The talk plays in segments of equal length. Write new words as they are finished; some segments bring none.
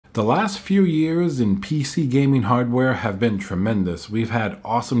The last few years in PC gaming hardware have been tremendous. We've had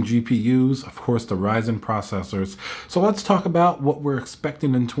awesome GPUs, of course the Ryzen processors. So let's talk about what we're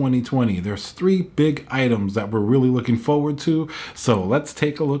expecting in 2020. There's three big items that we're really looking forward to, so let's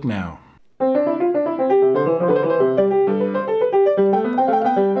take a look now.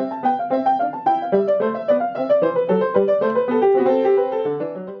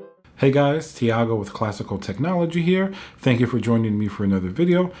 Hey guys, Tiago with Classical Technology here. Thank you for joining me for another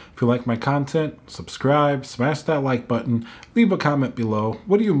video. If you like my content, subscribe, smash that like button, leave a comment below.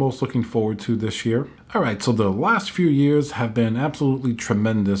 What are you most looking forward to this year? Alright, so the last few years have been absolutely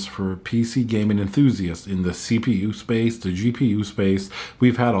tremendous for PC gaming enthusiasts in the CPU space, the GPU space.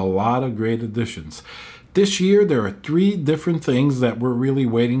 We've had a lot of great additions. This year, there are three different things that we're really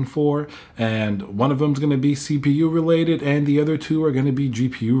waiting for, and one of them is going to be CPU related, and the other two are going to be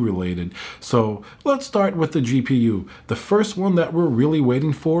GPU related. So let's start with the GPU. The first one that we're really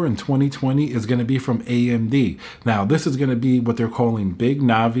waiting for in 2020 is going to be from AMD. Now, this is going to be what they're calling Big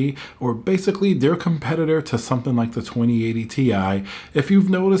Navi, or basically their competitor to something like the 2080 Ti. If you've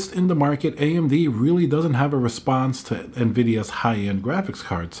noticed in the market, AMD really doesn't have a response to Nvidia's high-end graphics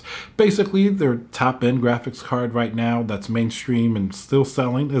cards. Basically, their top-end graphics card right now that's mainstream and still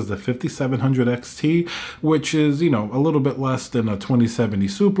selling is the 5700 XT, which is, a little bit less than a 2070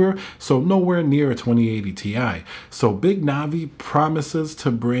 Super, so nowhere near a 2080 Ti. So Big Navi promises to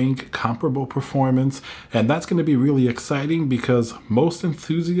bring comparable performance, and that's going to be really exciting because most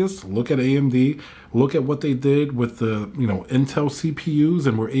enthusiasts look at AMD, look at what they did with the Intel CPUs,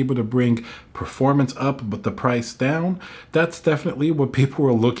 and were able to bring performance up but the price down. That's definitely what people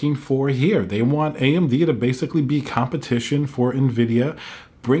are looking for here. They want AMD to basically be competition for Nvidia,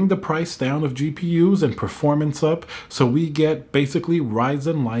 bring the price down of GPUs and performance up, so we get basically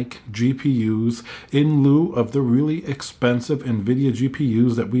Ryzen-like GPUs in lieu of the really expensive Nvidia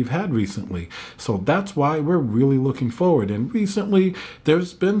GPUs that we've had recently. So that's why we're really looking forward. And recently,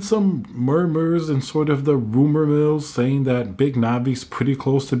 there's been some murmurs and sort of the rumor mills saying that Big Navi's pretty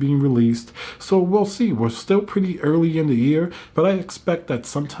close to being released. So we'll see. We're still pretty early in the year, but I expect that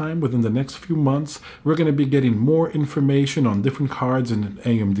sometime within the next few months, we're going to be getting more information on different cards in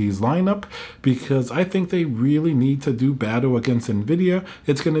AMD's lineup, because I think they really need to do battle against Nvidia.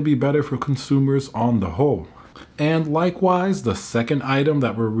 It's going to be better for consumers on the whole. And likewise, the second item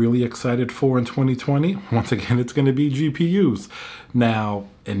that we're really excited for in 2020, once again, it's going to be GPUs. Now,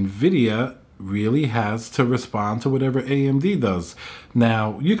 Nvidia really has to respond to whatever AMD does.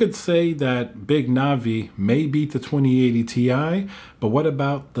 Now, you could say that Big Navi may beat the 2080 Ti, but what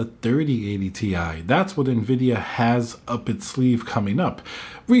about the 3080 Ti? That's what Nvidia has up its sleeve coming up.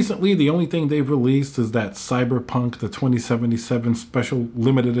 Recently, the only thing they've released is that Cyberpunk, the 2077 special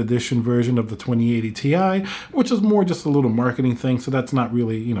limited edition version of the 2080 Ti, which is more just a little marketing thing, so that's not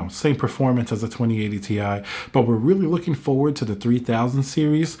really, same performance as the 2080 Ti. But we're really looking forward to the 3000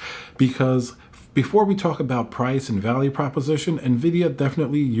 series, because before we talk about price and value proposition, Nvidia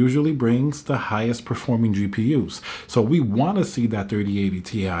definitely usually brings the highest performing GPUs. So we want to see that 3080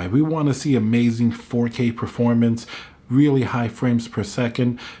 Ti. We want to see amazing 4K performance, really high frames per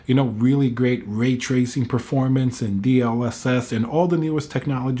second, really great ray tracing performance and DLSS and all the newest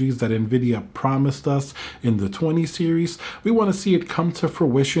technologies that Nvidia promised us in the 20 series. We want to see it come to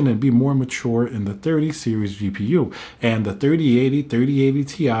fruition and be more mature in the 30 series GPU. And the 3080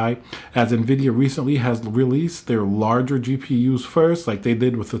 Ti, as Nvidia recently has released their larger GPUs first, like they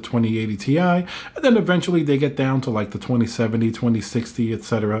did with the 2080 Ti, and then eventually they get down to like the 2070, 2060,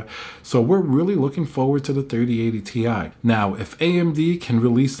 etc. So we're really looking forward to the 3080 Ti. Now, if AMD can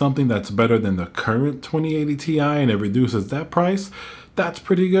release something that's better than the current 2080 Ti and it reduces that price, that's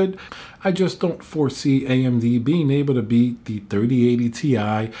pretty good. I just don't foresee AMD being able to beat the 3080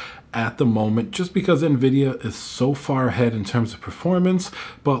 Ti at the moment, just because Nvidia is so far ahead in terms of performance.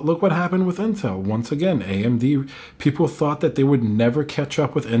 But look what happened with Intel. Once again, AMD, people thought that they would never catch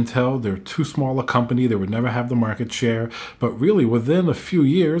up with Intel. They're too small a company. They would never have the market share. But really, within a few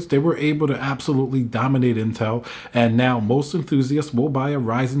years, they were able to absolutely dominate Intel. And now most enthusiasts will buy a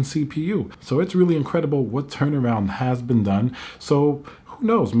Ryzen CPU. So it's really incredible what turnaround has been done. So who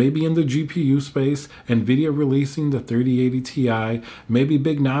knows, maybe in the GPU space, Nvidia releasing the 3080 Ti, maybe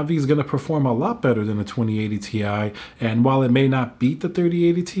Big Navi is going to perform a lot better than the 2080 Ti, and while it may not beat the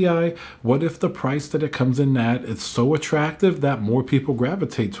 3080 Ti, what if the price that it comes in at is so attractive that more people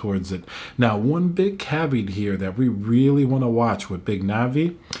gravitate towards it? Now, one big caveat here that we really want to watch with Big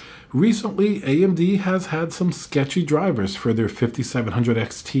Navi, Recently, AMD has had some sketchy drivers for their 5700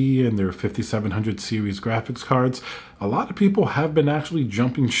 XT and their 5700 series graphics cards. A lot of people have been actually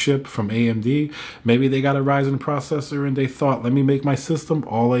jumping ship from AMD. Maybe they got a Ryzen processor and they thought, let me make my system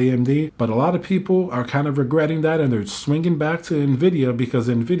all AMD. But a lot of people are kind of regretting that, and they're swinging back to Nvidia because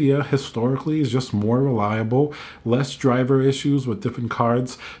Nvidia historically is just more reliable, less driver issues with different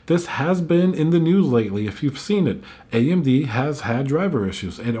cards. This has been in the news lately, if you've seen it. AMD has had driver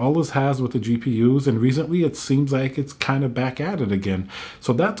issues. It always has with the GPUs, and recently it seems like it's kind of back at it again.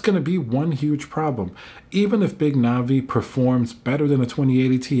 So that's going to be one huge problem. Even if big Navi performs better than a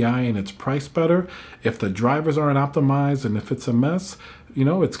 2080 Ti and it's priced better, if the drivers aren't optimized and if it's a mess, you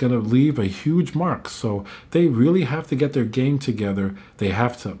know, it's going to leave a huge mark. So they really have to get their game together. They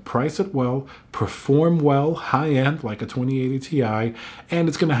have to price it well, perform well, high-end like a 2080 Ti, and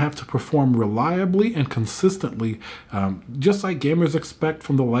it's going to have to perform reliably and consistently, just like gamers expect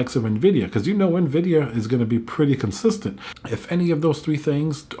from the likes of Nvidia, because you know Nvidia is going to be pretty consistent. If any of those three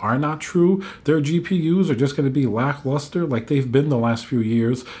things are not true, their GPUs are just going to be lackluster like they've been the last few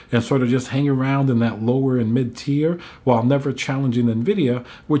years and sort of just hang around in that lower and mid tier while never challenging Nvidia,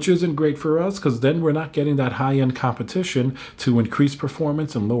 which isn't great for us because then we're not getting that high-end competition to increase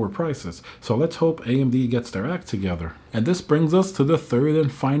performance and lower prices. So let's hope AMD gets their act together. And this brings us to the third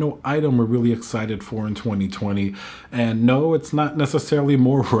and final item we're really excited for in 2020. And no, it's not necessarily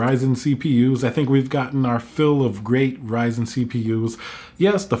more Ryzen CPUs. I think we've gotten our fill of great Ryzen CPUs.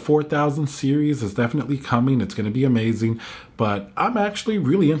 Yes, the 4000 series is definitely coming. It's going to be amazing. But I'm actually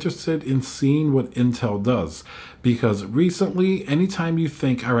really interested in seeing what Intel does. Because recently, anytime you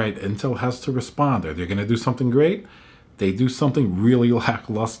think, all right, Intel has to respond, are they going to do something great? They do something really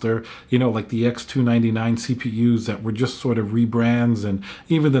lackluster, you know, like the X299 CPUs that were just sort of rebrands, and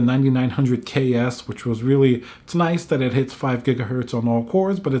even the 9900 KS, which was really, it's nice that it hits 5 gigahertz on all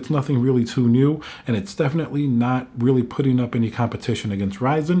cores, but it's nothing really too new, and it's definitely not really putting up any competition against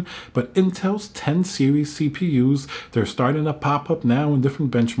Ryzen. But Intel's 10 series CPUs, they're starting to pop up now in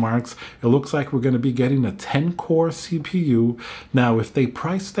different benchmarks. It looks like we're going to be getting a 10-core CPU. Now, if they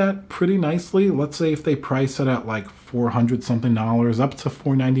price that pretty nicely, let's say if they price it at like $400 something up to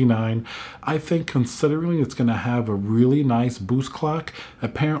 $499, I think considering it's going to have a really nice boost clock.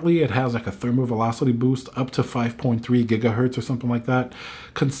 Apparently it has like a thermal velocity boost up to 5.3 gigahertz or something like that.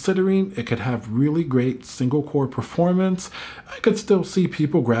 Considering it could have really great single core performance, I could still see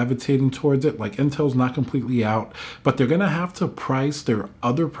people gravitating towards it. Like, Intel's not completely out, but they're going to have to price their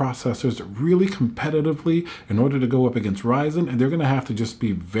other processors really competitively in order to go up against Ryzen, and they're going to have to just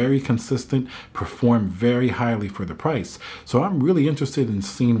be very consistent, perform very highly for the price. So I'm really interested in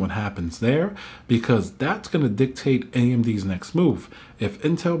seeing what happens there, because that's going to dictate AMD's next move. If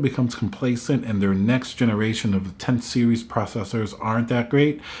Intel becomes complacent and their next generation of the 10th series processors aren't that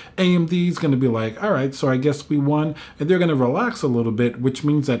great, AMD is going to be like, all right, so I guess we won, and they're going to relax a little bit, which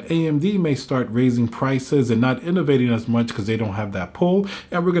means that AMD may start raising prices and not innovating as much because they don't have that pull,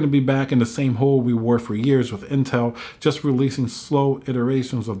 and we're going to be back in the same hole we were for years with Intel, just releasing slow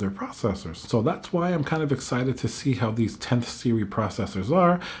iterations of their processors. So that's why I'm kind of excited to see how these 10th series processors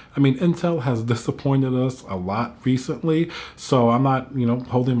are. I mean, Intel has disappointed us a lot recently, so I'm not, you know,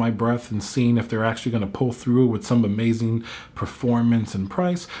 holding my breath and seeing if they're actually going to pull through with some amazing performance and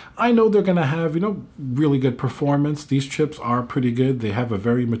price. I know they're going to have, you know, really good performance. These chips are pretty good. They have a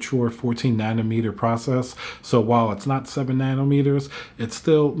very mature 14 nanometer process. So while it's not 7 nanometers, it's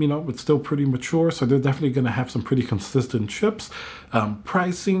still, you know, it's still pretty mature. So they're definitely going to have some pretty consistent chips.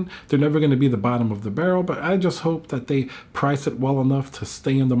 Pricing, they're never going to be the bottom of the barrel, but I just hope that they price it well enough to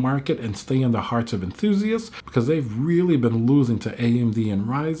stay in the market and stay in the hearts of enthusiasts, because they've really been losing to AMD and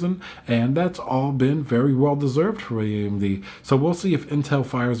Ryzen, and that's all been very well deserved for AMD. So we'll see if Intel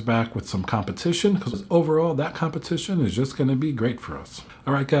fires back with some competition, because overall that competition is just going to be great for us.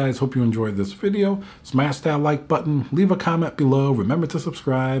 All right, guys, hope you enjoyed this video. Smash that like button, leave a comment below, remember to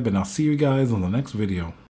subscribe, and I'll see you guys on the next video.